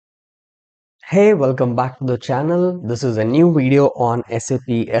Hey, welcome back to the channel. This is a new video on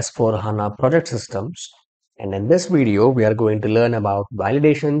SAP S/4HANA project systems. And in this video, we are going to learn about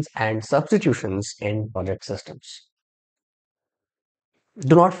validations and substitutions in project systems.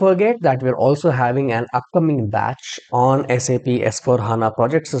 Do not forget that we're also having an upcoming batch on SAP S/4HANA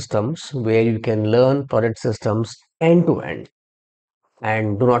project systems where you can learn project systems end to end.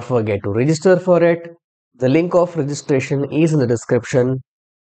 And do not forget to register for it. The link of registration is in the description.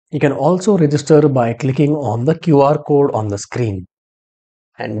 You can also register by clicking on the QR code on the screen.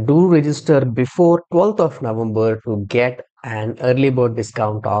 And do register before 12th of November to get an early bird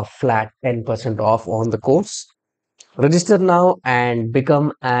discount of flat 10% off on the course. Register now and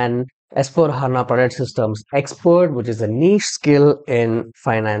become an S/4HANA Product Systems expert, which is a niche skill in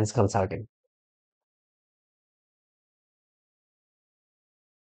finance consulting.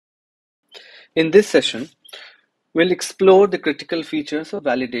 In this session, we'll explore the critical features of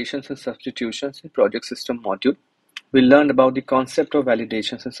validations and substitutions in project system module. We'll learn about the concept of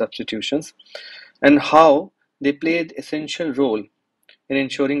validations and substitutions and how they play an essential role in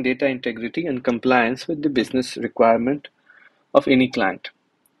ensuring data integrity and compliance with the business requirement of any client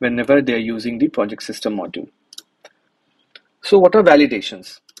whenever they are using the project system module. So what are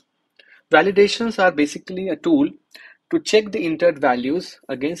validations? Validations are basically a tool to check the entered values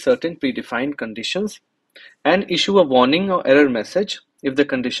against certain predefined conditions and issue a warning or error message if the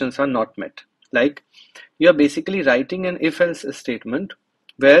conditions are not met. Like you are basically writing an if-else statement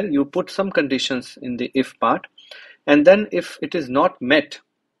where you put some conditions in the if part, and then if it is not met,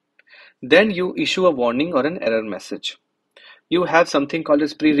 then you issue a warning or an error message. You have something called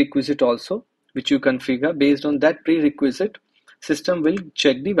as prerequisite also, which you configure. Based on that prerequisite, system will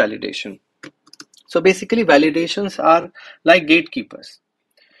check the validation. So basically validations are like gatekeepers.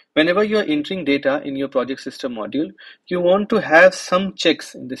 Whenever you are entering data in your project system module, you want to have some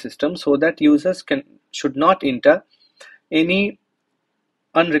checks in the system so that users should not enter any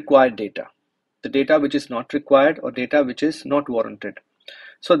unrequired data, the data which is not required or data which is not warranted.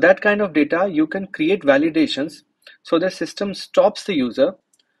 So that kind of data you can create validations so the system stops the user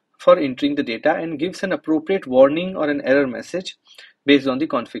for entering the data and gives an appropriate warning or an error message based on the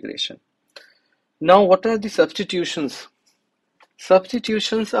configuration. Now, what are the substitutions?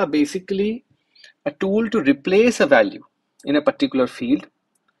 Substitutions are basically a tool to replace a value in a particular field,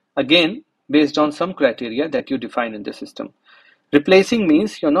 again based on some criteria that you define in the system. Replacing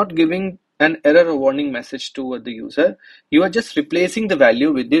means you're not giving an error or warning message to the user, you are just replacing the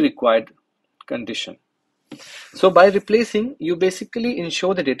value with the required condition. So by replacing, you basically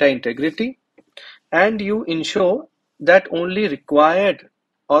ensure the data integrity and you ensure that only required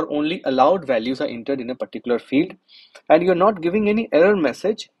or only allowed values are entered in a particular field, and you're not giving any error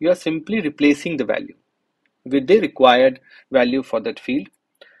message, you are simply replacing the value with the required value for that field.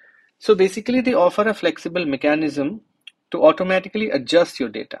 So basically they offer a flexible mechanism to automatically adjust your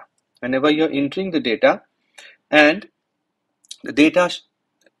data whenever you're entering the data and the data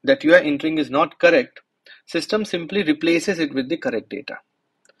that you are entering is not correct. System simply replaces it with the correct data.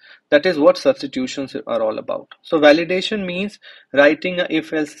 That is what substitutions are all about. So validation means writing a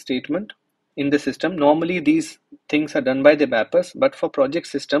if-else statement in the system. Normally these things are done by the mappers, but for project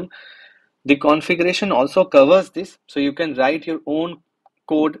system, the configuration also covers this. So you can write your own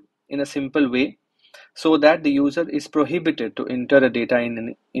code in a simple way so that the user is prohibited to enter a data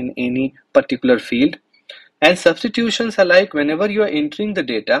in any particular field. And substitutions are like whenever you are entering the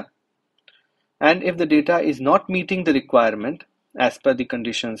data, and if the data is not meeting the requirement as per the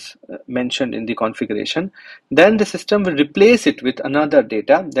conditions mentioned in the configuration, then the system will replace it with another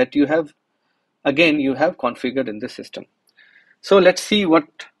data that you have configured in the system. So let's see what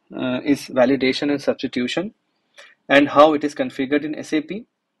is validation and substitution and how it is configured in SAP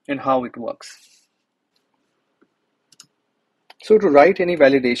and how it works. So to write any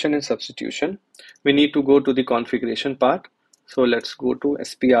validation and substitution, we need to go to the configuration part. So let's go to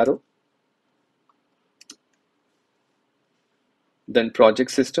SPRO, then project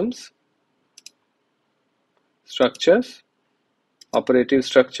systems, structures, operative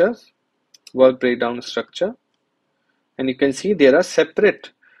structures, work breakdown structure, and you can see there are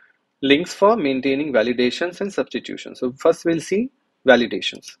separate links for maintaining validations and substitutions. So first we'll see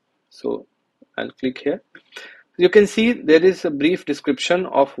validations. So I'll click here. You can see there is a brief description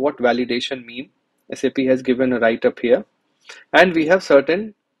of what validation mean. SAP has given a write-up here, and we have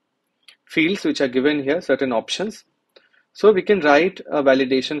certain fields which are given here, certain options. So we can write a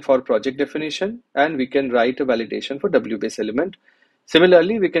validation for project definition, and we can write a validation for WBase element.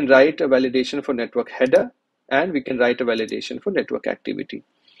 Similarly, we can write a validation for network header, and we can write a validation for network activity.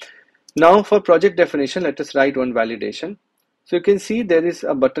 Now for project definition, let us write one validation. So you can see there is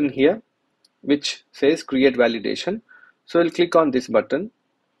a button here which says create validation. So I'll click on this button.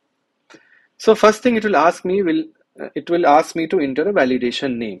 So first thing it will ask me to enter a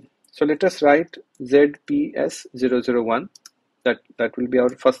validation name. So let us write ZPS001. That will be our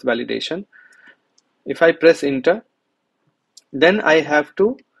first validation. If I press enter, then I have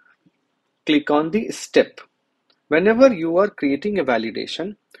to click on the step. Whenever you are creating a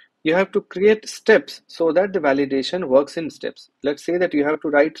validation, you have to create steps so that the validation works in steps. Let's say that you have to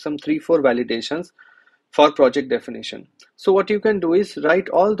write some 3-4 validations for project definition. So what you can do is write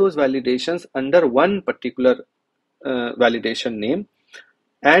all those validations under one particular validation name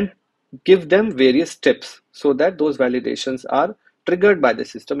and give them various steps so that those validations are triggered by the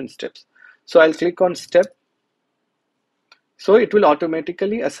system in steps. So I'll click on step. So it will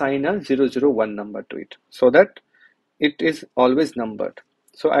automatically assign a 001 number to it so that it is always numbered.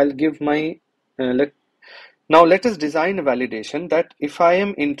 So I'll give my now let us design a validation that if I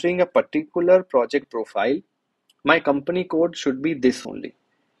am entering a particular project profile, my company code should be this only.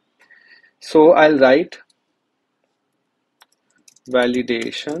 So I'll write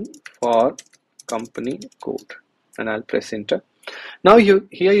validation for company code and I'll press enter. Now here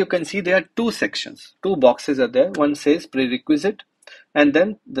you can see there are two sections, two boxes are there. One says prerequisite and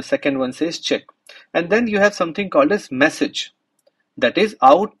then the second one says check. And then you have something called as message, that is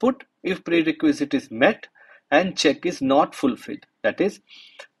output if prerequisite is met and check is not fulfilled. That is,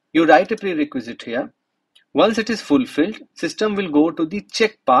 you write a prerequisite here. Once it is fulfilled, system will go to the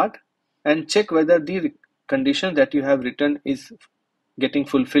check part and check whether the condition that you have written is getting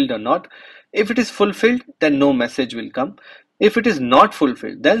fulfilled or not. If it is fulfilled, then no message will come. If it is not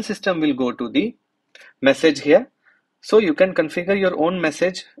fulfilled, then system will go to the message here. So you can configure your own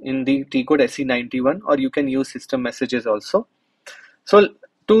message in the T code SE91 or you can use system messages also. So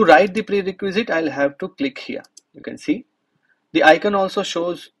to write the prerequisite, I'll have to click here. You can see the icon also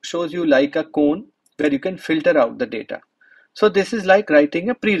shows you like a cone where you can filter out the data. So this is like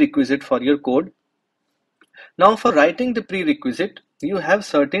writing a prerequisite for your code. Now for writing the prerequisite, you have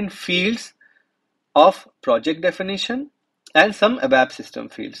certain fields of project definition and some ABAP system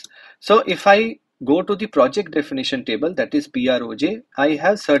fields. So if I go to the project definition table, that is PROJ, I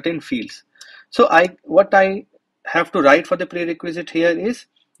have certain fields. So what I have to write for the prerequisite here is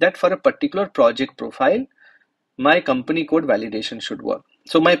that for a particular project profile, my company code validation should work.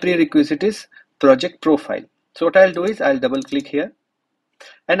 So my prerequisite is project profile. So what I'll do is I'll double click here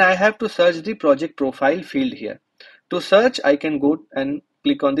and I have to search the project profile field here. To search, I can go and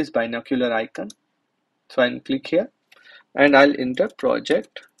click on this binocular icon. So I'll click here and I'll enter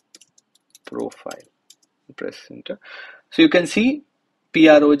project profile. Press enter. So you can see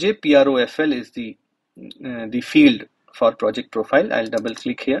PROJ, PROFL is the field for project profile. I'll double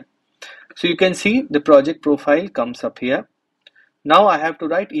click here. So you can see the project profile comes up here. Now I have to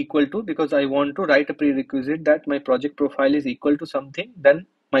write equal to, because I want to write a prerequisite that my project profile is equal to something, then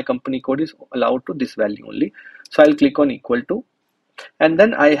my company code is allowed to this value only. So I'll click on equal to, and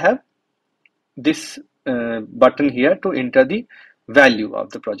then I have this button here to enter the value of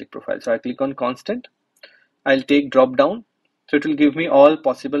the project profile. So I click on constant. I'll take drop down. So it will give me all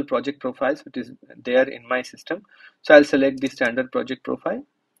possible project profiles which is there in my system. So I'll select the standard project profile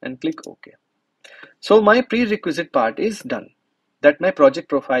and click OK. So my prerequisite part is done, that my project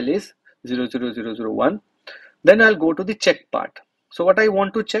profile is 00001. Then I'll go to the check part. So what I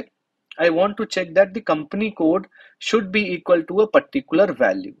want to check? I want to check that the company code should be equal to a particular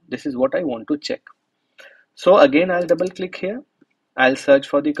value. This is what I want to check. So again, I'll double click here. I'll search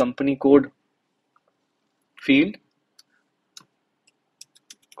for the company code field.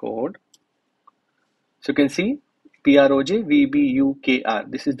 Code. So you can see PROJ VBUKR.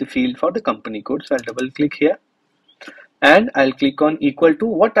 This is the field for the company code. So I'll double click here and I'll click on equal to.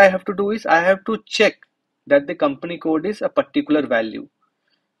 What I have to do is I have to check that the company code is a particular value.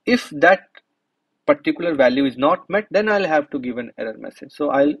 If that particular value is not met, then I'll have to give an error message. So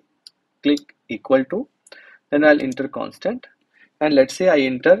I'll click equal to, then I'll enter constant, and let's say I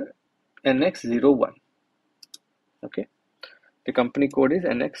enter NX01. Okay, the company code is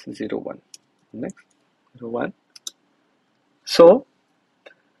NX01. NX01. So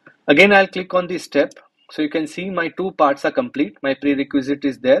again, I'll click on the step. So you can see my two parts are complete. My prerequisite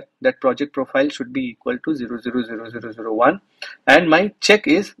is there, that project profile should be equal to 0000001, and my check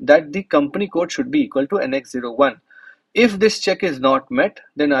is that the company code should be equal to NX01. If this check is not met,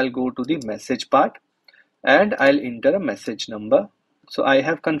 then I'll go to the message part and I'll enter a message number. So I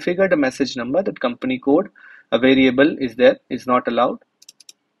have configured a message number, that company code, a variable is there, is not allowed,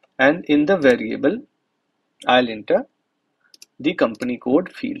 and in the variable I'll enter the company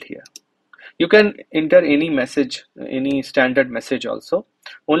code field here. You can enter any message, any standard message also.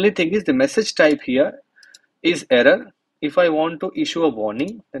 Only thing is the message type here is error. If I want to issue a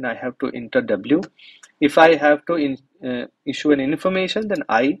warning, then I have to enter W. If I have to issue an information, then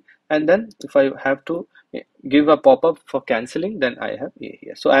I, and then if I have to give a pop-up for cancelling, then I have A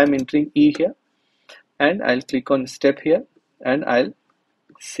here. So I am entering E here, and I'll click on step here, and I'll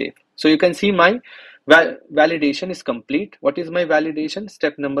save. So you can see my validation is complete. What is my validation?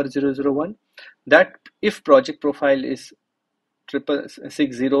 Step number 001, that if project profile is triple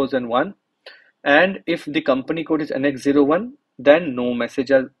six zeros and 1, and if the company code is NX01, then no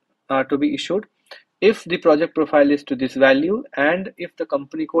messages are to be issued. If the project profile is to this value, and if the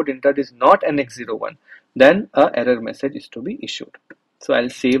company code entered is not NX01, then a error message is to be issued. So I'll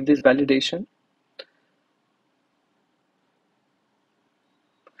save this validation.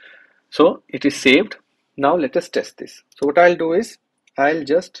 So it is saved. Now let us test this. So what I'll do is I'll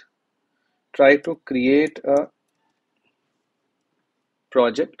just try to create a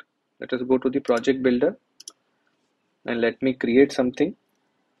project. Let us go to the project builder and let me create something.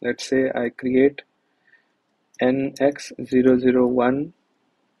 Let's say I create NX001.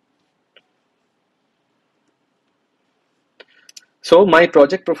 So my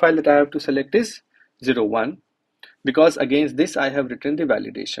project profile that I have to select is 01, because against this I have written the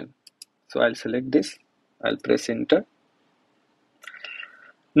validation. So I'll select this, I'll press enter.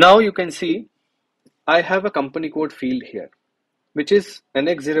 Now you can see I have a company code field here, which is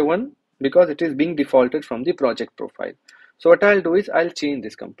NX01 because it is being defaulted from the project profile. So what I'll do is I'll change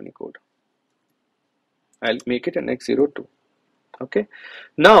this company code. I'll make it NX02. Okay.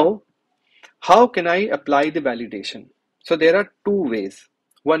 Now, how can I apply the validation? So there are two ways.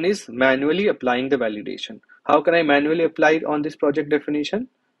 One is manually applying the validation. How can I manually apply it on this project definition?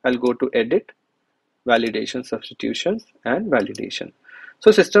 I'll go to edit, validation, substitutions, and validation.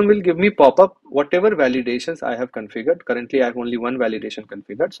 So system will give me pop-up whatever validations I have configured. Currently I have only one validation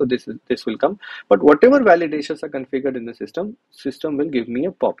configured, so this will come. But whatever validations are configured in the system will give me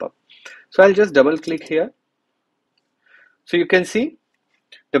a pop-up. So I'll just double click here. So you can see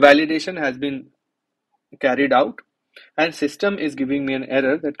the validation has been carried out, and system is giving me an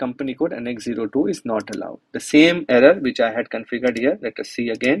error that company code NX02 is not allowed. The same error which I had configured here. Let us see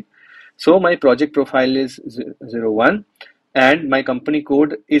again. So my project profile is 01 and my company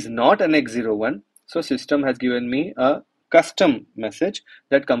code is not NX01. So system has given me a custom message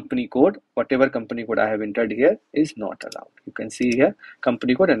that company code, whatever company code I have entered here, is not allowed. You can see here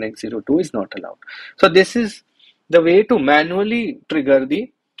company code NX02 is not allowed. So this is the way to manually trigger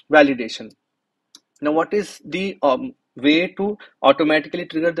the validation. Now what is the way to automatically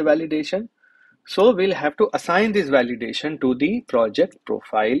trigger the validation? So we'll have to assign this validation to the project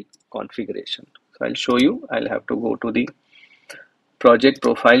profile configuration. So I'll show you. I'll have to go to the project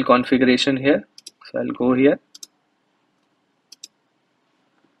profile configuration here. So I'll go here,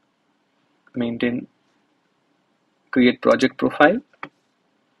 maintain, create project profile,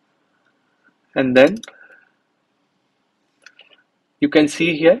 and then you can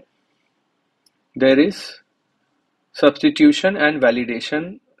see here there is substitution and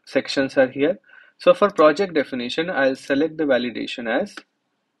validation sections are here. So for project definition, I'll select the validation as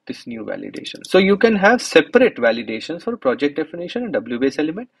this new validation. So you can have separate validations for project definition and W-base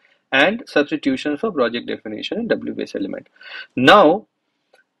element, and substitutions for project definition and W-base element. Now,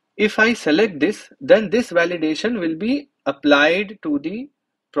 if I select this, then this validation will be applied to the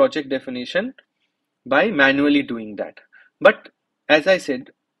project definition by manually doing that. But as I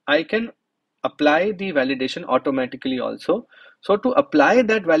said, I can apply the validation automatically also. So to apply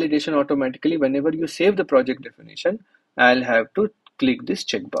that validation automatically, whenever you save the project definition, I'll have to click this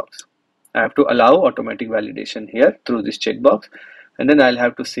checkbox. I have to allow automatic validation here through this checkbox, and then I'll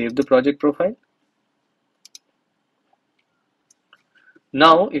have to save the project profile.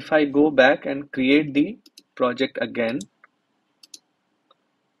 Now if I go back and create the project again,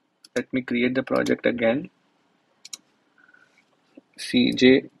 let me create the project again,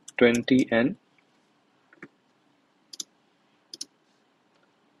 CJ20N.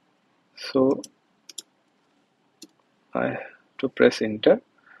 So I have to press enter.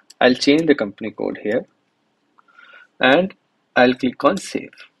 I'll change the company code here and I'll click on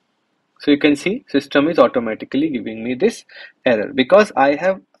save. So you can see system is automatically giving me this error because I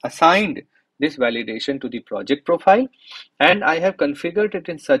have assigned this validation to the project profile and I have configured it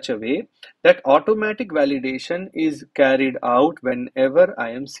in such a way that automatic validation is carried out whenever I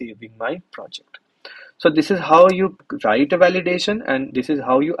am saving my project. So this is how you write a validation, and this is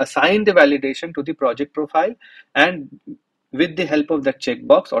how you assign the validation to the project profile, and with the help of that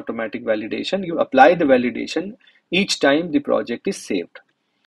checkbox automatic validation, you apply the validation each time the project is saved.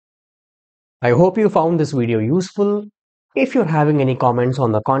 I hope you found this video useful. If you're having any comments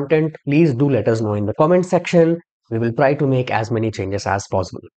on the content, please do let us know in the comment section. We will try to make as many changes as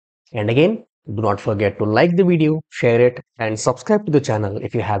possible. And again, do not forget to like the video, share it, and subscribe to the channel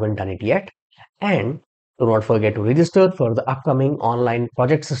if you haven't done it yet. And do not forget to register for the upcoming online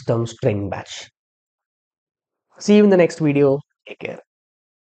project systems training batch. See you in the next video. Take care.